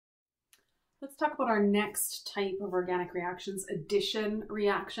Let's talk about our next type of organic reactions, addition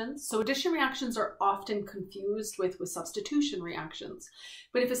reactions. So addition reactions are often confused with substitution reactions.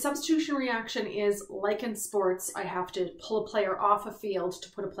 But if a substitution reaction is like in sports, I have to pull a player off a field to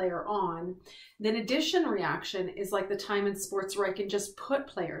put a player on, then addition reaction is like the time in sports where I can just put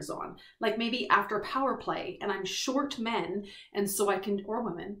players on. Like maybe after power play and I'm short men and so I can, or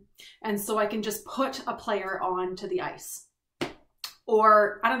women, and so I can just put a player on to the ice.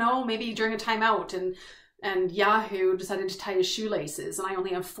 Or, I don't know, maybe during a timeout and Yahoo decided to tie his shoelaces and I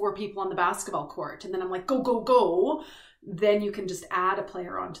only have 4 people on the basketball court. And then I'm like, go, go, go. Then you can just add a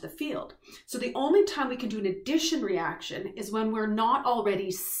player onto the field. So the only time we can do an addition reaction is when we're not already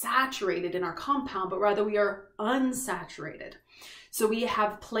saturated in our compound, but rather we are unsaturated. So we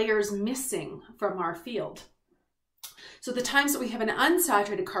have players missing from our field. So the times that we have an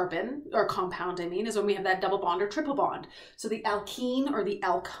unsaturated carbon, or compound I mean, is when we have that double bond or triple bond. So the alkene or the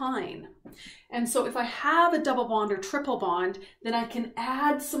alkyne. And so if I have a double bond or triple bond, then I can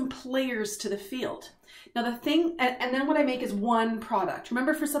add some players to the field. Now the thing, and then what I make is one product.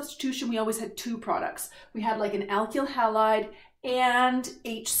 Remember for substitution, we always had 2 products. We had like an alkyl halide and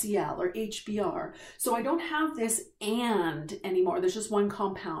HCl or HBr. So I don't have this and anymore. There's just one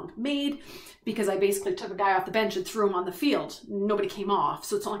compound made because I basically took a guy off the bench and threw him on the field. Nobody came off.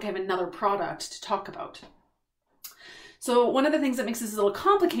 So it's not like I have another product to talk about. So one of the things that makes this a little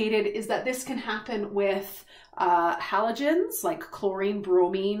complicated is that this can happen with halogens like chlorine,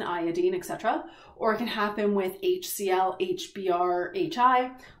 bromine, iodine, etc. Or it can happen with HCl, HBr,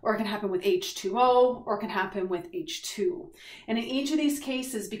 HI, or it can happen with H2O, or it can happen with H2. And in each of these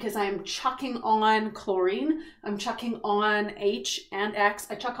cases, because I'm chucking on chlorine, I'm chucking on H and X,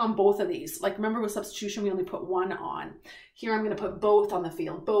 I chuck on both of these. Like remember with substitution, we only put one on. Here I'm going to put both on the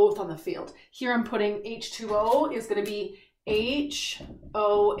field, both on the field. Here I'm putting H2O is going to be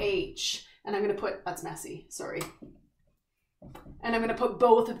HOH. And I'm going to put, that's messy, sorry. And I'm going to put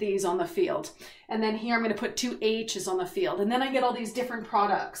both of these on the field. And then here I'm going to put 2 H's on the field. And then I get all these different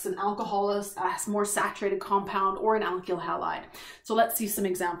products. An alcohol is a more saturated compound or an alkyl halide. So let's see some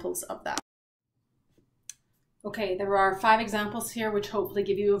examples of that. Okay, there are 5 examples here which hopefully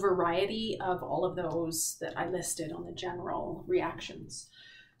give you a variety of all of those that I listed on the general reactions.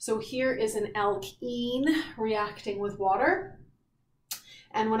 So here is an alkene reacting with water.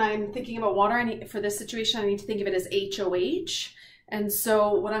 And when I'm thinking about water, for this situation, I need to think of it as HOH. And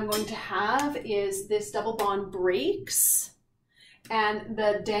so what I'm going to have is this double bond breaks and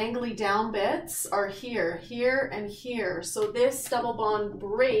the dangly down bits are here, here, and here. So this double bond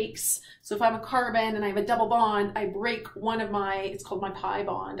breaks. So if I'm a carbon and I have a double bond, I break one of my, it's called my pi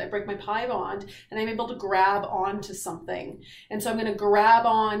bond. I break my pi bond and I'm able to grab onto something. And so I'm going to grab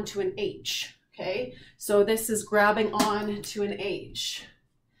on to an H. Okay, so this is grabbing on to an H.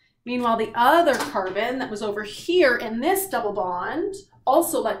 Meanwhile, the other carbon that was over here in this double bond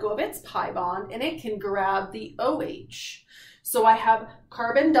also let go of its pi bond and it can grab the OH. So I have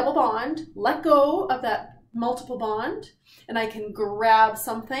carbon double bond, let go of that multiple bond, and I can grab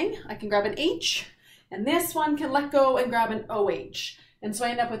something. I can grab an H, and this one can let go and grab an OH. And so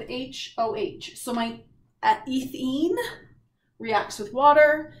I end up with HOH. So my ethene reacts with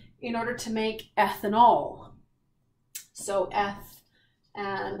water in order to make ethanol. So ethanol,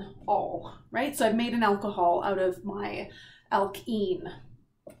 right? So I've made an alcohol out of my alkene.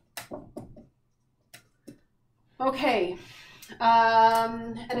 Okay,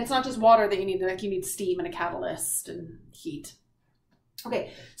 and it's not just water that you need, like you need steam and a catalyst and heat.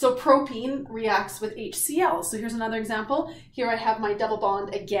 Okay, so propane reacts with HCl. So here's another example. Here I have my double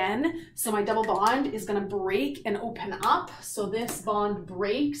bond again. So my double bond is going to break and open up. So this bond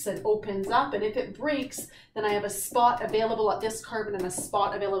breaks and opens up. And if it breaks, then I have a spot available at this carbon and a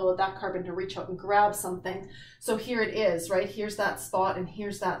spot available at that carbon to reach out and grab something. So here it is, right? Here's that spot and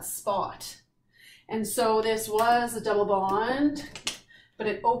here's that spot. And so this was a double bond, but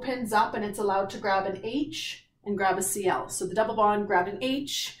it opens up and it's allowed to grab an H and grab a Cl. So the double bond grabbed an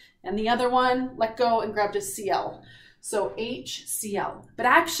H and the other one let go and grabbed a Cl. So HCl. But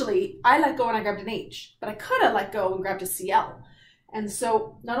actually I let go and I grabbed an H, but I could have let go and grabbed a Cl. And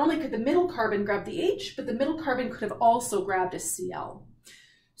so not only could the middle carbon grab the H, but the middle carbon could have also grabbed a Cl.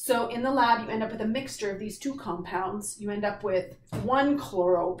 So in the lab, you end up with a mixture of these 2 compounds. You end up with 1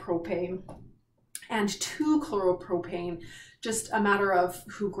 chloropropane and 2 chloropropane, just a matter of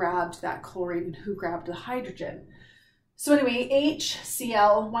who grabbed that chlorine and who grabbed the hydrogen. So anyway,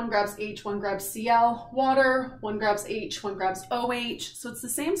 HCl, one grabs H, one grabs Cl, water, one grabs H, one grabs OH. So it's the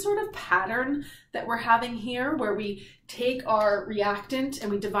same sort of pattern that we're having here, where we take our reactant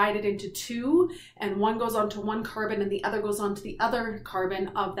and we divide it into two, and one goes onto one carbon and the other goes onto the other carbon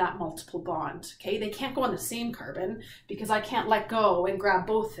of that multiple bond. Okay, they can't go on the same carbon because I can't let go and grab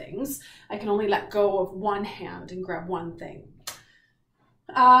both things. I can only let go of one hand and grab one thing.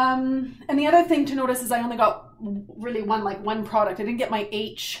 And the other thing to notice is I only got really one product. I didn't get my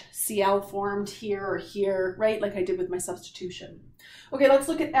HCl formed here or here, right? Like I did with my substitution. Okay, let's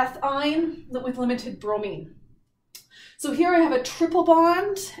look at ethyne with limited bromine. So here I have a triple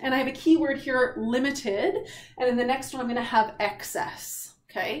bond, and I have a keyword here, limited, and in the next one I'm going to have excess,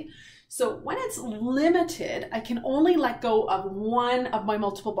 okay? So when it's limited, I can only let go of one of my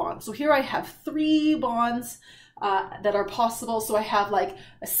multiple bonds. So here I have 3 bonds that are possible. So I have like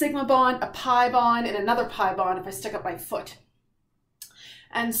a sigma bond, a pi bond, and another pi bond if I stick up my foot.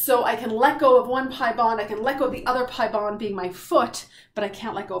 And so I can let go of one pi bond, I can let go of the other pi bond being my foot, but I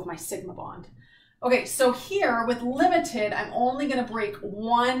can't let go of my sigma bond. Okay, so here with limited, I'm only going to break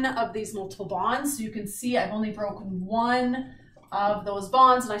one of these multiple bonds. So you can see I've only broken one of those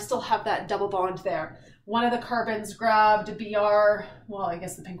bonds, and I still have that double bond there. One of the carbons grabbed a Br, well, I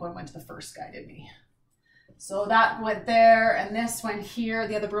guess the pink one went to the first guy, didn't he? So that went there, and this went here.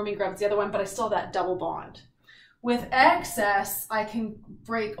 The other bromine grabs the other one, but I still have that double bond. With excess, I can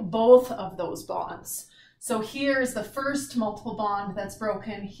break both of those bonds. So here's the first multiple bond that's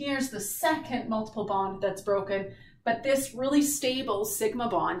broken. Here's the second multiple bond that's broken. But this really stable sigma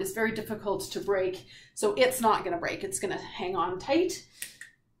bond is very difficult to break. So it's not going to break. It's going to hang on tight.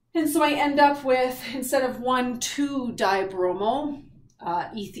 And so I end up with, instead of 1,2-dibromo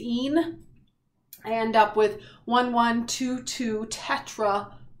ethene, I end up with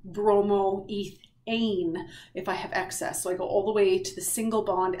 1,1,2,2-tetrabromoethane if I have excess. So I go all the way to the single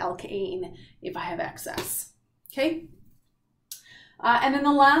bond alkane if I have excess. Okay. And then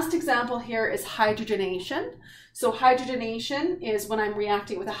the last example here is hydrogenation. So hydrogenation is when I'm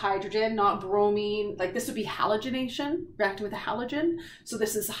reacting with a hydrogen, not bromine. Like this would be halogenation, reacting with a halogen. So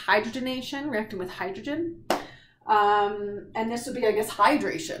this is hydrogenation, reacting with hydrogen. And this would be, I guess,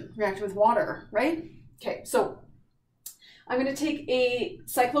 hydration, reacting with water, right? Okay, so I'm going to take a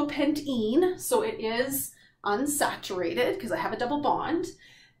cyclopentene, so it is unsaturated because I have a double bond,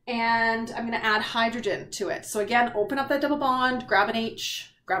 and I'm going to add hydrogen to it. So again, open up that double bond, grab an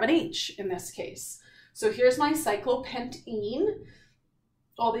H in this case. So here's my cyclopentene.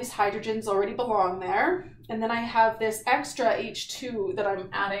 All these hydrogens already belong there. And then I have this extra H2 that I'm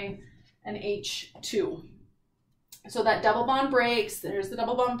adding an H2. So that double bond breaks, there's the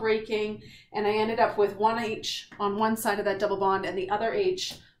double bond breaking, and I ended up with one H on one side of that double bond and the other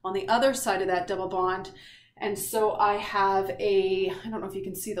H on the other side of that double bond. And so I have I don't know if you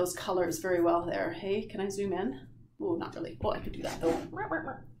can see those colors very well there. Hey, can I zoom in? Oh, not really. Well, I could do that though.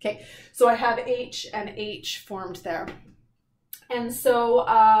 Okay, so I have H and H formed there. And so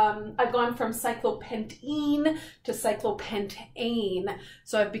I've gone from cyclopentene to cyclopentane.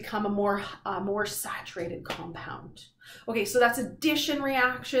 So I've become a more saturated compound. Okay, so that's addition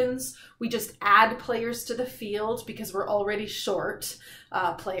reactions. We just add players to the field because we're already short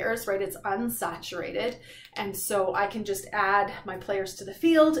players, right? It's unsaturated. And so I can just add my players to the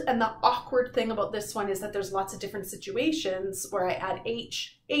field. And the awkward thing about this one is that there's lots of different situations where I add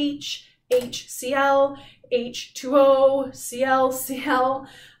H, HCl, H2O, Cl, Cl.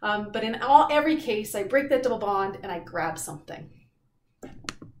 But in every case, I break that double bond and I grab something.